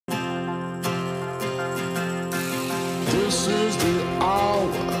This is the hour,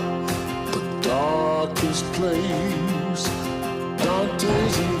 the darkest place.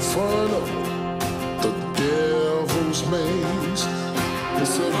 Dante's Inferno, the devil's maze.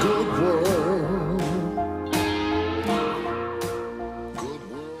 It's a good world.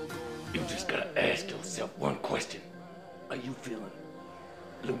 Good world. You just gotta ask yourself one question. Are you feeling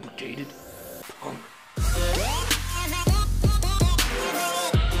lubricated, punk?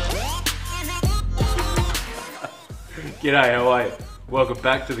 G'day, how are you? Welcome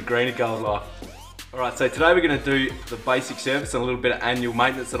back to the Greener Gold Life. Alright, so today we're going to do the basic service and a little bit of annual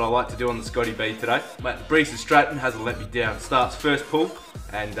maintenance that I like to do on the Scotty B today. Mate, the Briggs & Stratton hasn't let me down. Starts first pull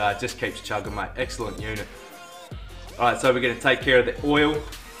and just keeps chugging, mate. Excellent unit. Alright, so we're going to take care of the oil,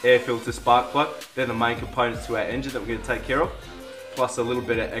 air filter, spark plug. They're the main components to our engine that we're going to take care of. Plus a little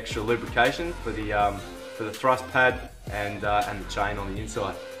bit of extra lubrication for the thrust pad and the chain on the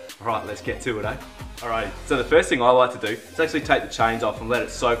inside. Alright, let's get to it, eh? Alrighty, so the first thing I like to do is actually take the chains off and let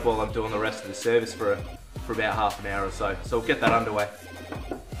it soak while I'm doing the rest of the service for about half an hour or so. So we'll get that underway.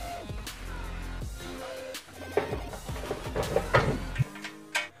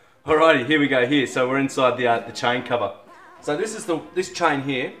 Alrighty, here we go here. So we're inside the chain cover. So this chain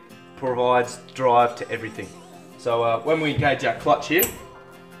here provides drive to everything. So when we engage our clutch here,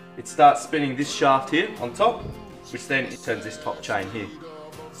 it starts spinning this shaft here on top, which then it turns this top chain here.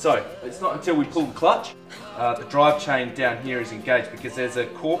 So, it's not until we pull the clutch, the drive chain down here is engaged because there's a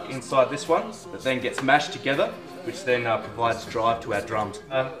cork inside this one that then gets mashed together, which then provides drive to our drums.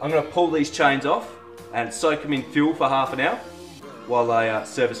 I'm going to pull these chains off and soak them in fuel for half an hour while I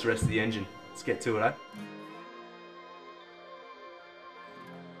service the rest of the engine. Let's get to it, eh?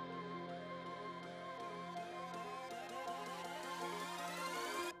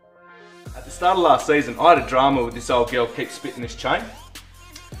 At the start of last season, I had a drama with this old girl keep spitting this chain.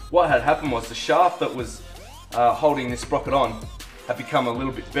 What had happened was the shaft that was holding this sprocket on had become a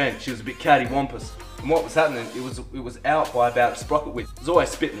little bit bent. She was a bit cattywampus. And what was happening, it was out by about a sprocket width. It was always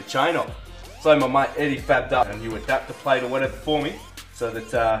spitting the chain off. So my mate Eddie fabbed up a new adapter plate or whatever for me so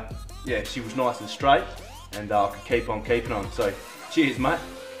that, yeah, she was nice and straight and I could keep on keeping on. So, cheers, mate.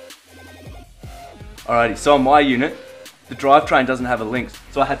 Alrighty, so on my unit, the drivetrain doesn't have a link.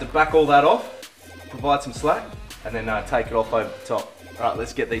 So I had to back all that off, provide some slack, and then take it off over the top. Alright,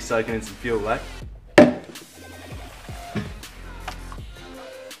 let's get these soaking in some fuel, eh?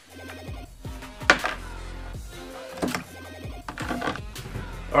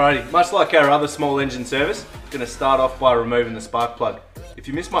 Alrighty, much like our other small engine service, I'm going to start off by removing the spark plug. If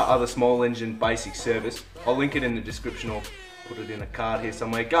you missed my other small engine basic service, I'll link it in the description or put it in a card here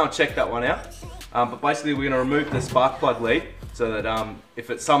somewhere. Go and check that one out. But basically we're going to remove the spark plug lead so that if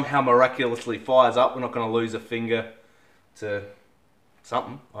it somehow miraculously fires up, we're not going to lose a finger to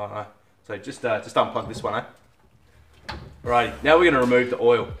something, I don't know. So just unplug this one, eh? Alrighty, now we're going to remove the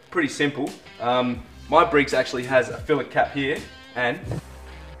oil. Pretty simple. My Briggs actually has a fillet cap here and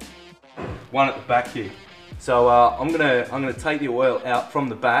one at the back here. So I'm gonna take the oil out from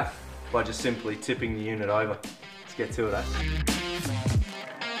the back by just simply tipping the unit over. Let's get to it, eh?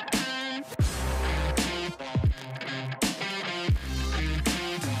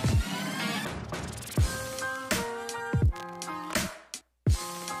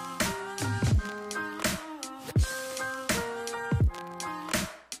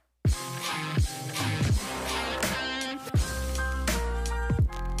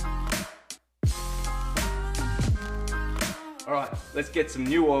 Alright, let's get some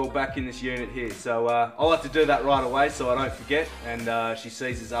new oil back in this unit here. So I like to do that right away so I don't forget and she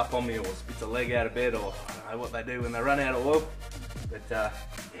seizes up on me or spits a leg out of bed or I don't know what they do when they run out of oil. But yeah,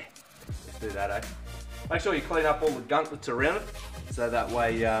 let's do that, eh? Make sure you clean up all the gunk that's around it so that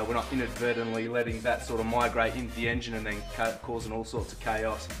way we're not inadvertently letting that sort of migrate into the engine and then causing all sorts of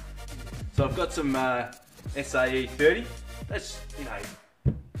chaos. So I've got some SAE 30. That's, you know,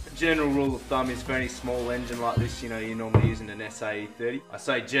 general rule of thumb is for any small engine like this, you know, you're normally using an SAE 30. I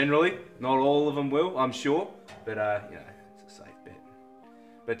say generally, not all of them will, I'm sure, but you know, it's a safe bet.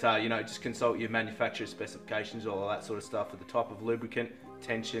 But you know, just consult your manufacturer's specifications, all of that sort of stuff for the type of lubricant,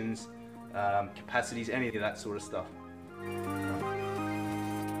 tensions, capacities, any of that sort of stuff.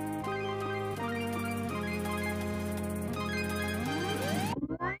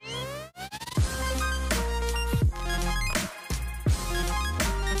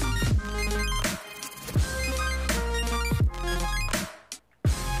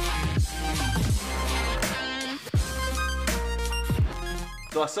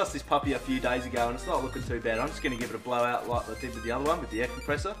 So I sussed this puppy a few days ago and it's not looking too bad. I'm just going to give it a blowout like I did with the other one with the air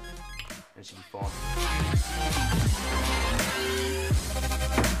compressor and it should be fine.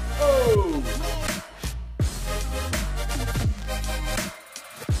 Oh!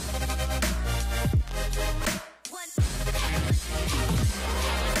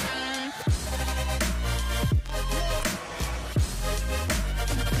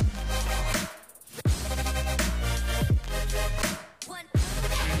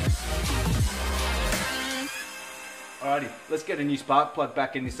 Alrighty, let's get a new spark plug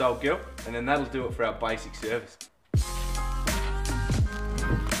back in this old girl, and then that'll do it for our basic service.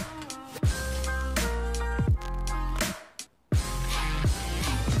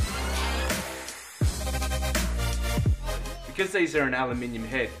 Because these are an aluminium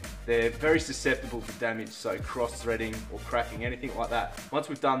head, they're very susceptible to damage, so cross-threading or cracking, anything like that. Once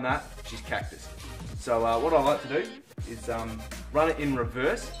we've done that, she's cactus. So what I like to do is run it in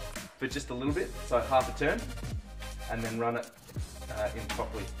reverse for just a little bit, so half a turn, and then run it in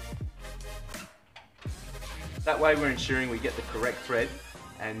properly. That way we're ensuring we get the correct thread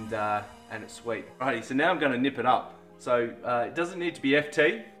and it's sweet. Alrighty, so now I'm going to nip it up. So it doesn't need to be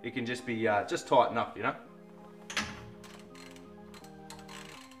FT, it can just be just tight enough, you know.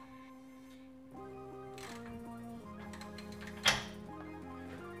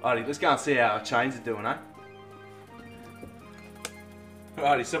 Alrighty, let's go and see how our chains are doing, eh?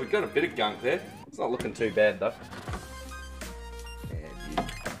 Alrighty, so we've got a bit of gunk there. It's not looking too bad though.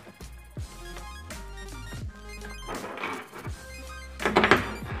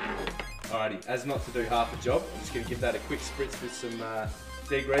 Alrighty, as not to do half a job, I'm just going to give that a quick spritz with some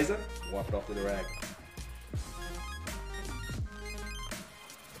degreaser, wipe it off with a rag.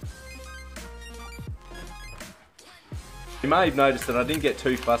 You may have noticed that I didn't get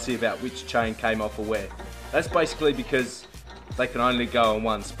too fussy about which chain came off or where. That's basically because they can only go on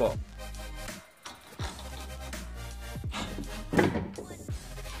one spot.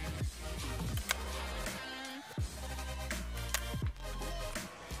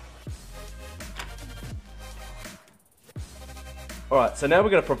 Alright, so now we're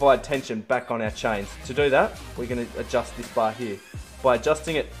going to provide tension back on our chains. To do that, we're going to adjust this bar here. By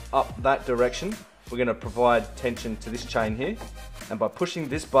adjusting it up that direction, we're going to provide tension to this chain here. And by pushing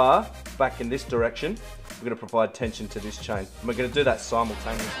this bar back in this direction, we're going to provide tension to this chain. And we're going to do that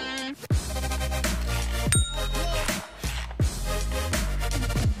simultaneously.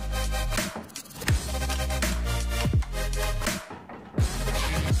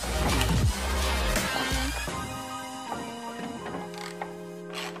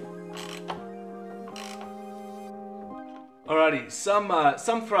 Alrighty,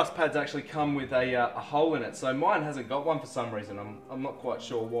 some thrust pads actually come with a hole in it, so mine hasn't got one for some reason. I'm not quite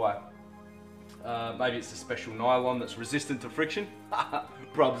sure why. Maybe it's a special nylon that's resistant to friction.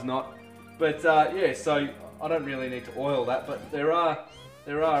 Prob's not. But yeah, so I don't really need to oil that, but there are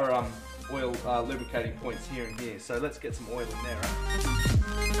oil lubricating points here and here. So let's get some oil in there.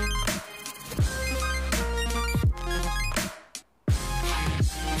 Right?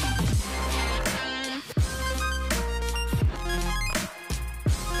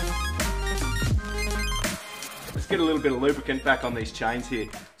 Get a little bit of lubricant back on these chains here.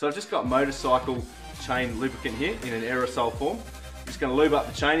 So I've just got motorcycle chain lubricant here in an aerosol form. I'm just going to lube up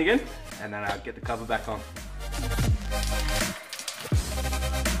the chain again and then I'll get the cover back on.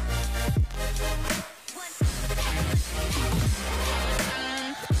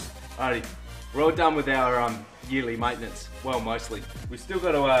 Alrighty, we're all done with our yearly maintenance. Well, mostly. We still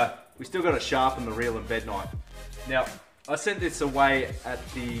got to sharpen the reel and bed knife. Now, I sent this away at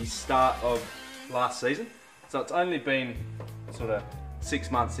the start of last season. So it's only been sort of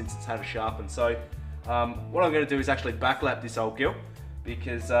 6 months since it's had a sharpen. So what I'm going to do is actually backlap this old girl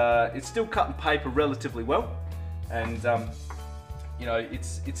because it's still cutting paper relatively well, and you know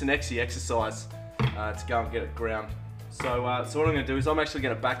it's an exercise to go and get it ground. So what I'm going to do is I'm actually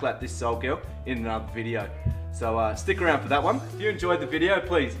going to backlap this old girl in another video. So stick around for that one. If you enjoyed the video,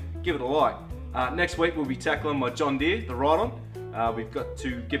 please give it a like. Next week we'll be tackling my John Deere, the Righto Ill. We've got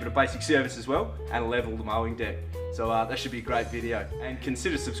to give it a basic service as well and level the mowing deck. So that should be a great video. And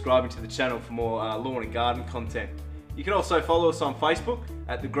consider subscribing to the channel for more lawn and garden content. You can also follow us on Facebook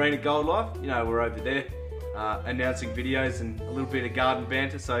at The Green and Gold Life. You know, we're over there announcing videos and a little bit of garden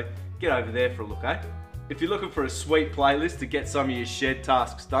banter, so get over there for a look, eh? If you're looking for a sweet playlist to get some of your shed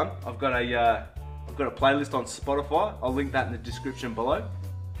tasks done, I've got a playlist on Spotify. I'll link that in the description below.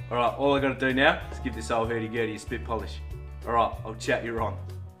 Alright, all I gotta do now is give this old hurdy-gurdy a spit polish. Alright, I'll chat you on.